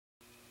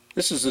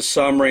This is a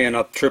summary on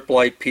a Tripp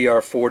Lite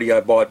PR40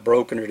 I bought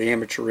broken at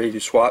Amateur Radio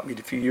Swap Meet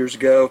a few years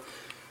ago.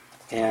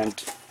 And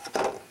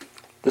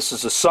this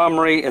is a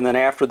summary, and then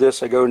after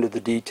this I go into the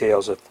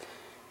details if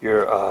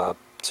you're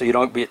so you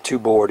don't get too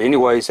bored.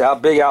 Anyways,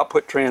 big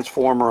output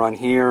transformer on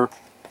here.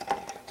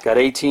 It's got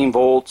 18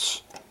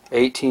 volts,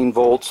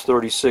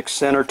 36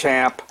 center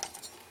tap.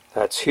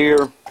 That's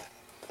here.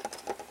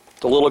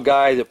 The little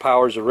guy that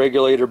powers the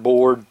regulator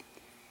board,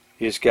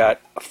 he's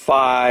got a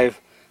 5.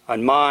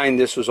 On mine,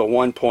 this was a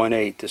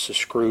 1.8. This is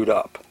screwed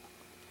up.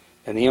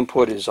 And the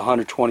input is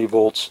 120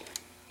 volts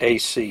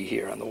AC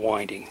here on the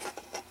winding.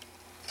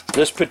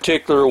 This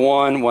particular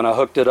one, when I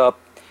hooked it up,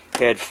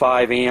 had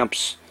 5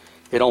 amps.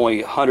 It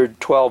only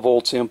 112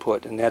 volts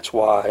input, and that's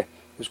why it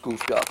was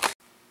goofed up.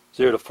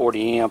 0 to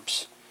 40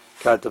 amps.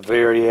 Got the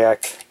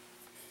variac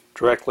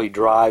directly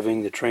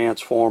driving the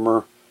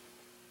transformer.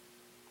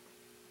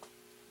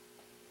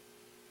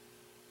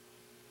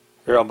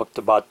 Here I'm up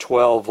to about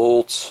 12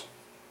 volts.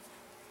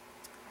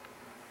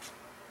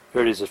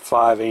 There it is at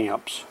 5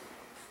 amps.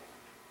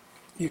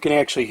 You can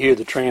actually hear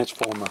the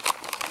transformer.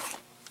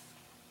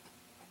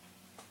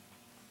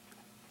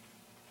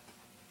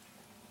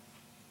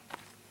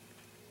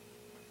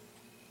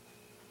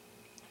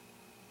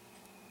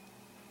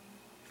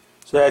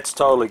 So that's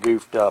totally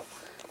goofed up.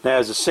 Now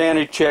as a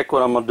sanity check,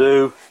 what I'm going to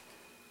do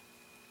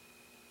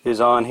is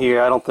on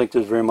here. I don't think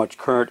there's very much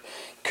current.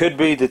 Could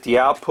be that the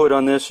output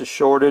on this is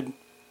shorted.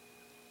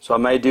 So what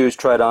I may do is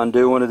try to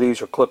undo one of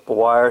these or clip the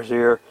wires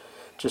here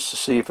just to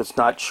see if it's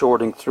not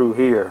shorting through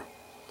here.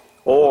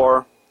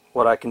 Or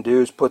what I can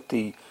do is put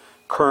the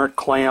current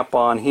clamp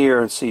on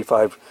here and see if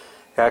I've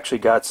actually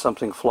got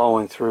something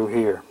flowing through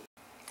here.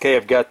 Okay,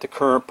 I've got the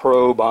current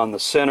probe on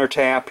the center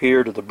tap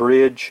here to the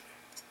bridge,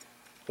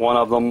 one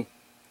of them,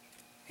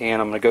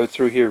 and I'm going to go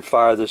through here and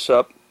fire this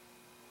up.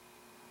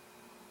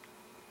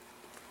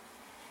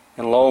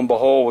 And lo and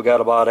behold, we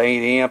got about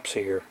 8 amps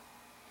here.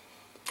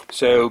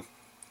 So it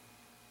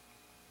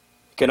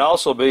can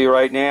also be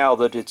right now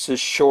that it's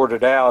just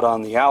shorted out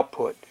on the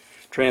output.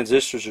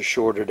 Transistors are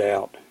shorted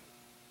out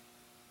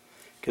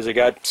because I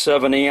got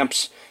 7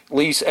 amps at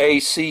least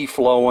AC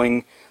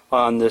flowing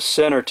on this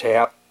center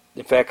tap.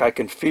 In fact, I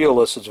can feel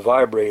this, it's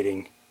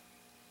vibrating.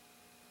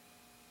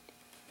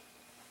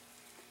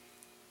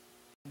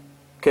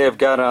 Okay, I've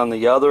got it on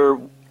the other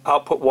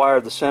output wire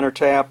of the center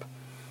tap.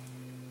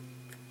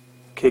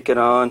 Kick it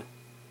on.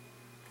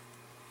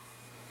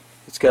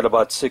 It's got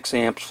about 6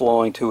 amps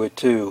flowing to it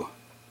too.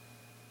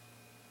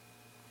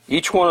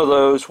 Each one of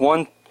those,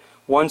 one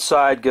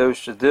side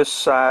goes to this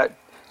side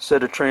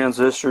set of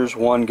transistors,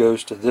 one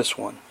goes to this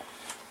one.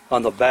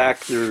 On the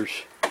back there's,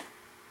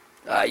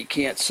 you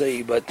can't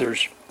see, but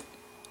there's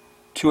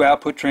 2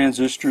 output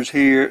transistors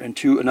here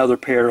and another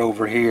pair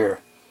over here.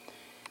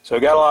 So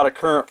I've got a lot of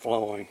current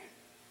flowing.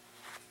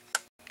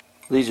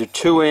 These are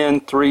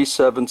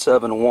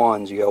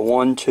 2N3771s. You got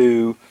 1,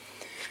 2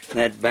 in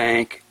that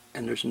bank,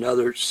 and there's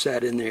another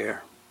set in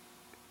there.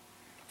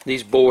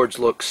 These boards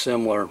look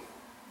similar.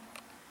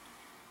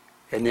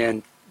 And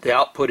then the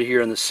output here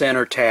in the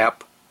center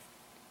tap,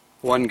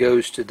 one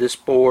goes to this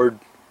board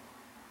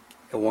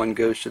and one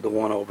goes to the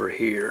one over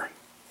here.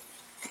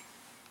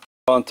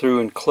 Gone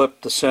through and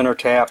clipped the center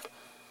tap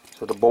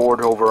to the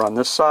board over on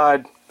this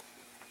side.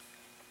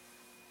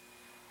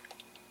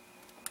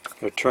 I'm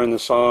going to turn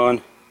this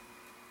on,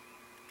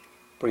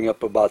 bring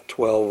up about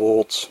 12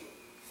 volts.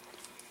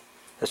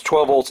 That's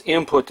 12 volts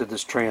input to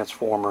this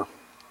transformer.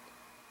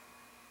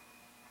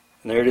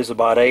 And there it is,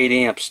 about 8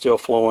 amps still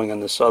flowing on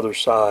this other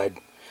side.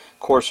 Of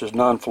course, there's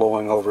none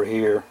flowing over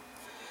here.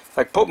 If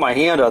I put my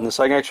hand on this,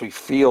 I can actually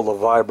feel the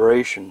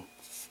vibration.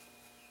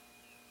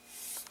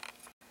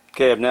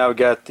 Okay, I've now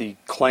got the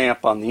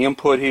clamp on the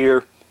input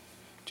here,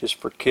 just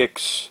for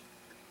kicks.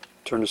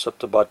 Turn this up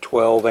to about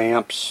 12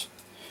 amps,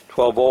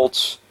 12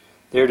 volts.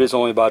 There it is,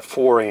 only about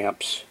 4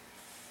 amps.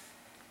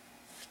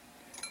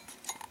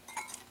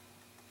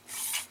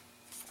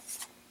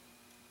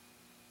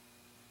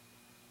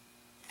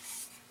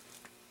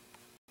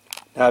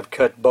 Now I've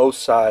cut both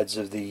sides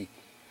of the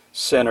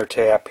center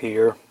tap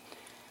here.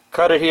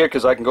 Cut it here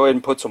because I can go ahead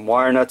and put some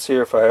wire nuts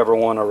here if I ever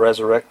want to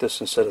resurrect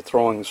this instead of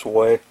throwing this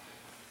away.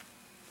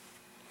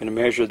 I'm going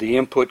to measure the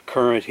input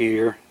current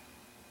here.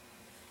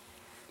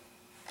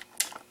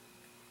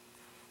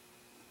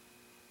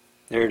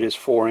 There it is,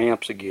 4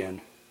 amps again.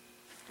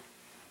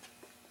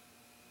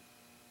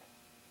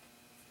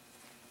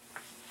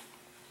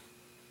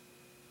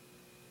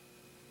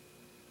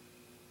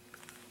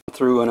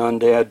 Through and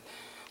undid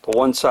the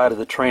one side of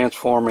the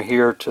transformer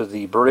here to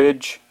the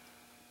bridge.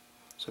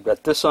 So I've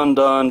got this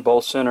undone,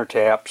 both center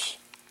taps.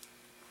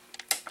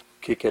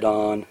 Kick it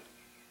on.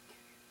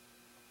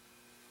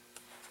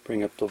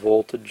 Bring up the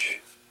voltage.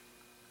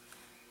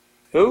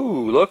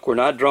 Ooh, look, we're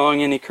not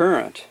drawing any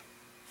current.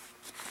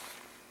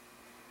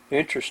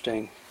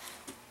 Interesting.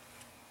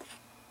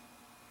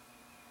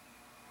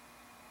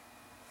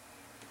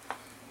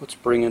 Let's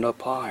bring it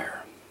up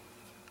higher.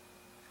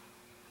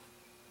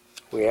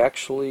 We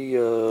actually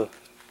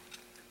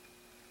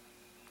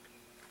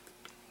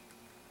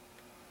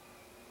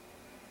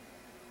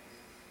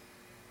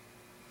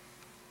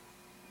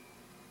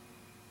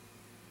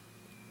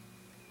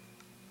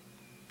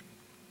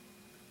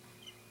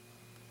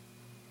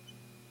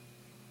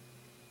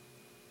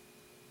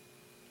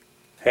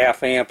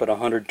half amp at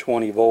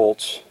 120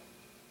 volts.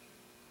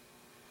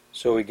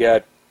 So we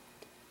got,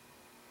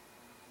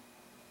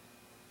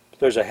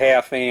 there's a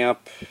half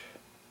amp,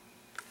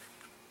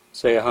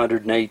 say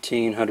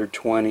 118,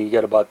 120, you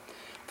got about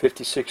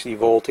 50, 60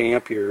 volt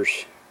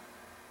amperes.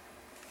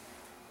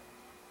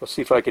 Let's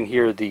see if I can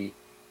hear the,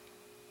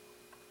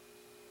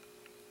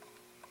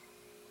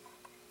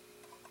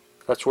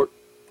 that's where,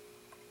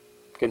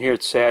 I can hear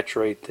it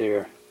saturate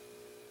there.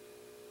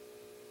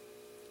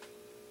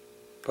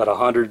 About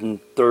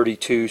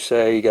 132,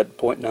 say, you got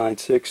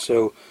 0.96,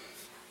 so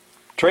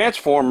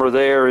transformer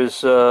there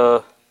is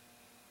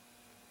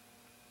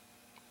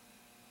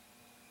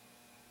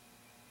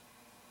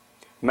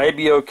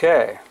maybe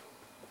okay.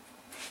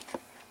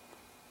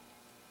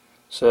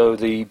 So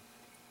the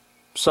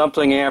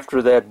something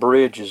after that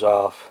bridge is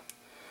off.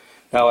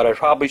 Now what I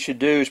probably should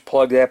do is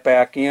plug that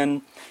back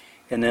in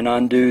and then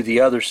undo the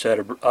other set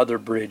of other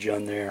bridge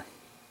on there.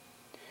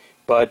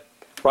 But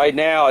right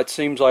now it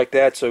seems like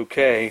that's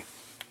okay.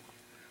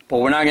 But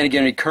we're not going to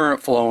get any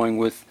current flowing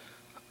with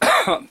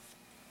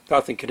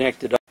nothing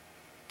connected up.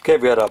 Okay,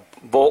 we've got a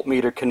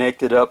voltmeter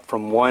connected up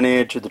from one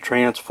edge of the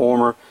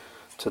transformer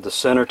to the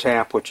center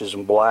tap, which is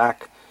in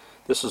black.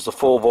 This is the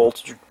full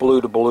voltage,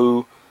 blue to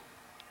blue.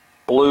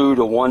 Blue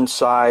to one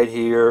side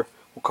here.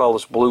 We'll call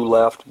this blue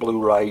left, blue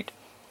right.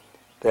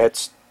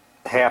 That's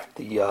half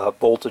the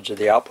voltage of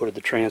the output of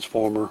the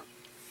transformer.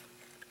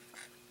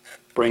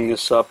 Bring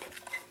this up,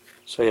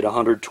 say at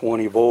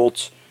 120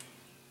 volts.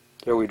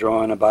 There we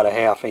draw in about a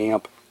half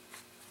amp.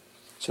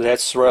 So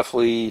that's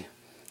roughly,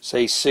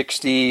 say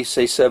 60,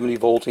 say 70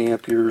 volt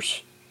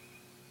amperes.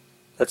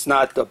 That's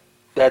not the,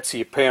 that's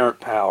the apparent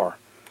power,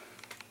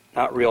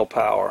 not real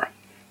power.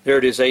 There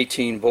it is,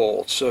 18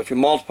 volts. So if you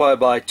multiply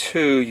by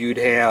 2, you'd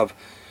have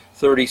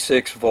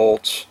 36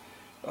 volts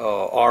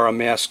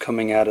RMS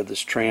coming out of this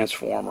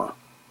transformer.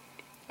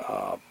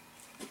 Now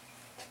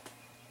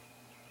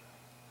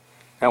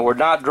we're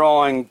not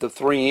drawing the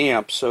 3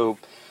 amps, so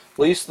at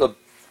least the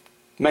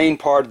main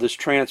part of this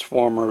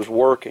transformer is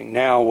working.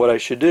 Now what I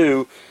should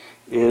do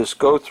is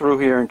go through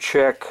here and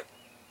check,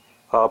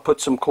 put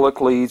some click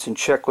leads and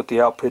check what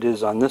the output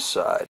is on this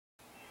side.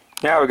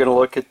 Now we're going to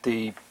look at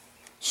the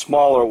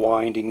smaller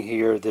winding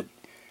here that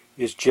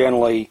is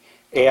generally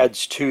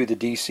adds to the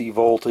DC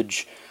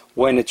voltage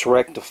when it's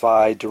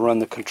rectified to run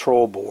the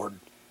control board.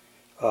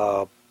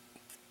 I'm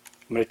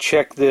going to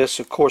check this.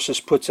 Of course this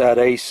puts out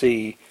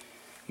AC.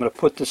 I'm going to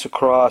put this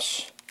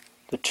across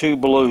the two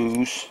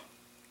blues,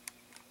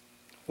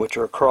 which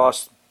are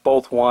across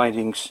both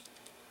windings,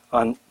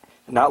 on,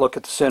 not look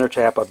at the center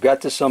tap. I've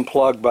got this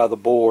unplugged by the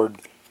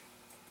board,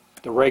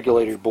 the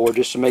regulator board,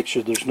 just to make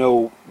sure there's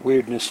no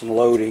weirdness in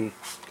loading.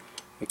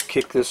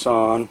 Kick this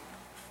on.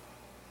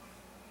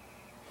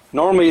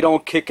 Normally you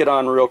don't kick it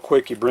on real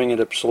quick, you bring it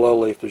up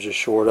slowly if there's a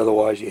short,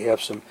 otherwise you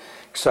have some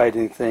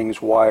exciting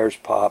things, wires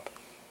pop.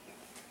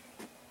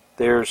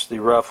 There's the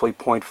roughly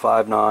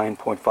 0.59,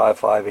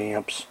 0.55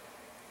 amps.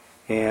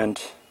 And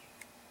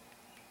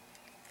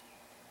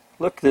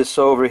look, this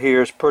over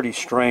here is pretty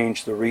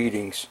strange, the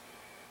readings.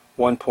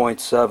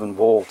 1.7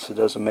 volts, it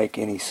doesn't make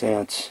any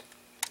sense.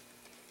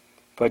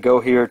 If I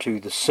go here to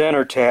the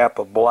center tap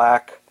of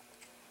black,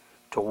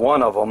 to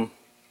one of them,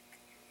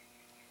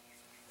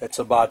 that's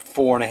about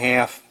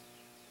 4.5,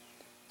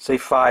 say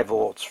 5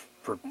 volts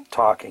for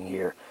talking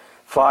here.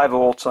 5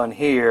 volts on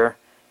here.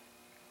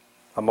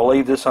 I'm going to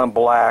leave this on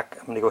black.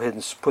 I'm going to go ahead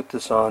and put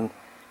this on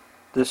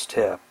this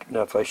tap.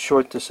 Now if I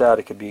short this out,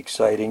 it could be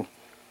exciting.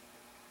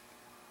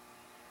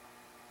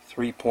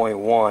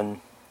 3.1.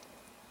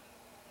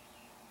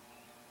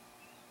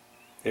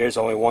 There's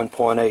only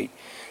 1.8.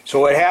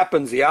 So what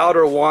happens, the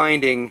outer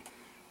winding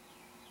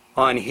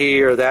on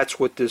here, that's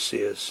what this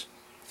is.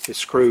 It's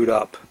screwed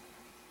up.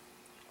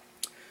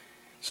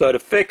 So to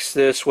fix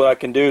this, what I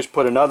can do is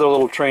put another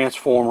little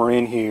transformer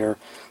in here,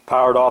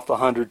 powered off the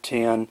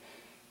 110,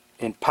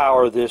 and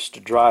power this to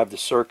drive the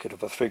circuit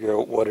if I figure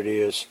out what it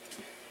is.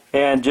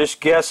 And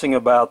just guessing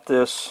about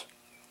this,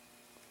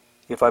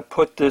 if I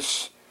put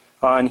this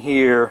on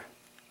here,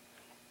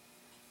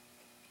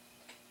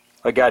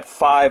 I got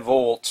 5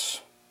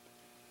 volts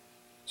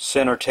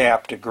center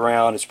tap to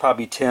ground. It's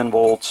probably 10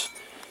 volts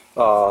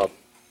across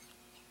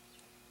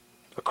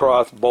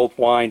both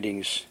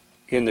windings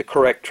in the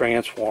correct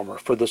transformer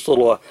for this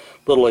little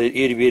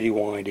itty bitty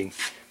winding.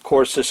 Of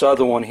course this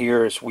other one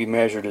here is we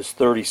measured as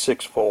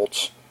 36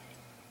 volts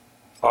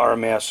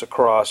RMS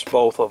across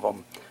both of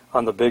them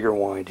on the bigger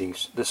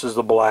windings. This is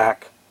the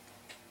black.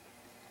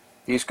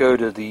 These go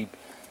to the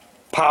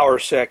power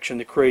section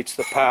that creates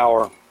the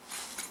power,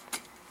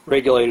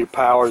 regulated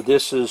power.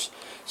 This is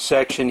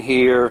section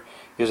here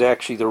is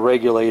actually the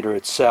regulator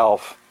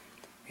itself,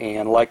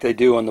 and like they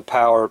do on the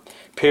power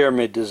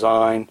pyramid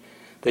design,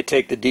 they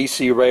take the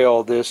DC rail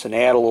of this and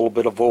add a little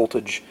bit of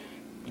voltage,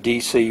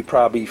 DC,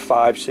 probably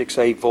 5, 6,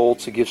 8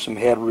 volts to give some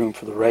headroom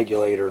for the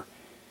regulator.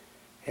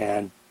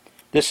 And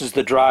this is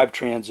the drive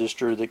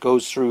transistor that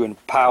goes through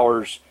and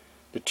powers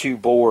the two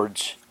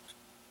boards.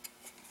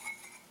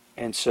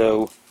 And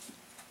so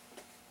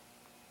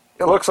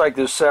it looks like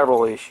there's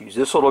several issues.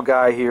 This little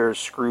guy here is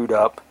screwed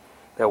up,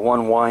 that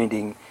one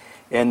winding,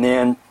 and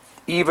then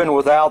even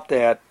without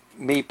that,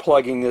 me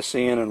plugging this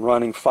in and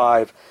running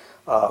 5,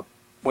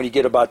 when you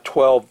get about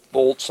 12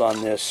 volts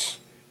on this,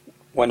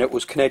 when it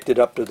was connected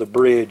up to the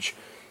bridge,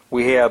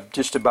 we have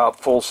just about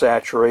full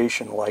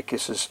saturation. Like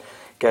this has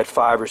got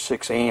 5 or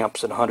 6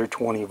 amps and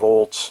 120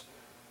 volts.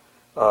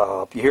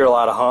 You hear a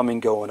lot of humming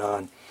going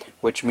on,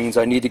 which means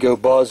I need to go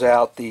buzz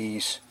out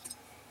these.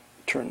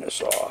 Turn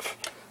this off.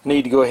 I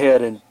need to go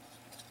ahead and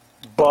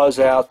buzz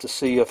out to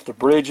see if the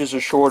bridges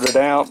are shorted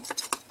out.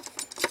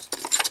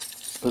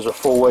 There's a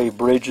full wave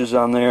bridges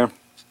on there.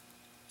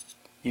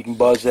 You can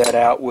buzz that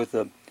out with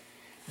a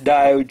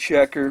diode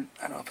checker.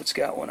 I don't know if it's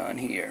got one on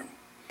here.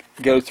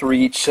 Go through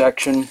each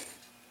section,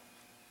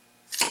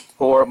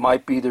 or it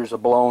might be there's a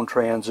blown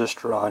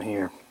transistor on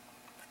here.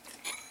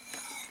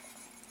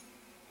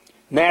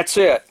 And that's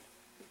it.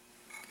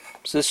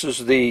 So this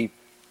is the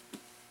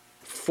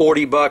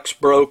 40 bucks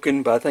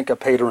broken, but I think I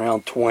paid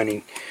around 20.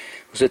 It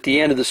was at the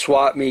end of the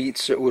swap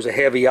meets. It was a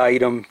heavy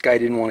item. Guy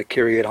didn't want to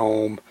carry it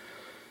home.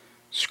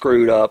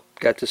 Screwed up.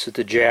 Got this at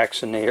the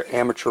Jackson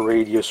amateur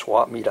radio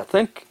swap meet, I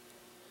think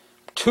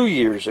 2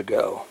 years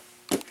ago.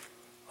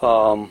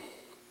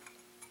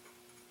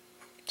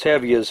 It's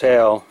heavy as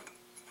hell.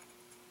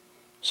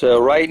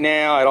 So right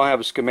now I don't have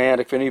a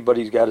schematic. If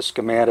anybody's got a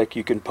schematic,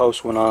 you can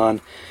post one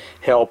on,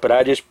 help. But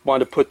I just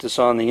wanted to put this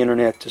on the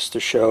internet just to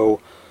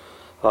show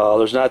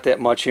there's not that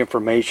much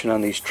information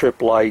on these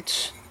Tripp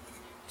Lites.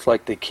 It's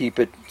like they keep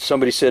it.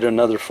 Somebody said in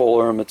another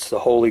forum it's the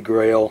Holy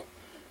Grail.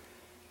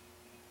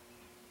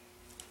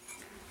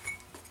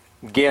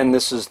 Again,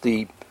 this is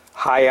the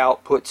high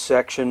output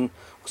section.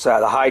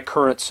 So the high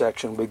current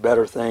section would be a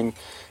better thing.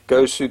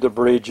 Goes through the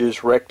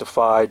bridges,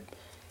 rectified.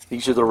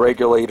 These are the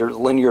regulator,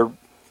 linear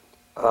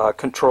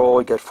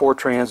control. You got 4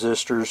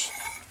 transistors,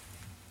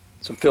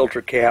 some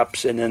filter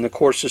caps, and then of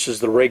course this is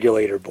the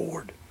regulator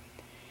board,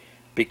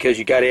 because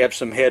you got to have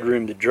some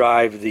headroom to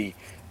drive the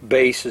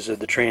bases of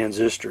the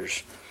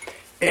transistors.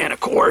 And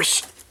of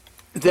course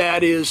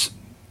that is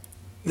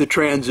the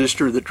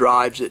transistor that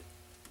drives it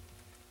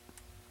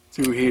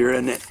through here,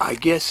 and I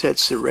guess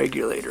that's the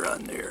regulator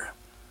on there.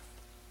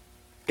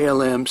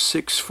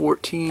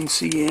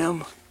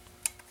 LM614CM.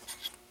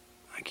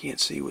 I can't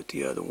see what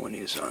the other one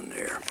is on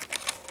there.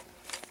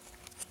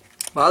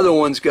 My other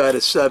one's got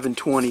a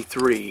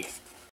 723.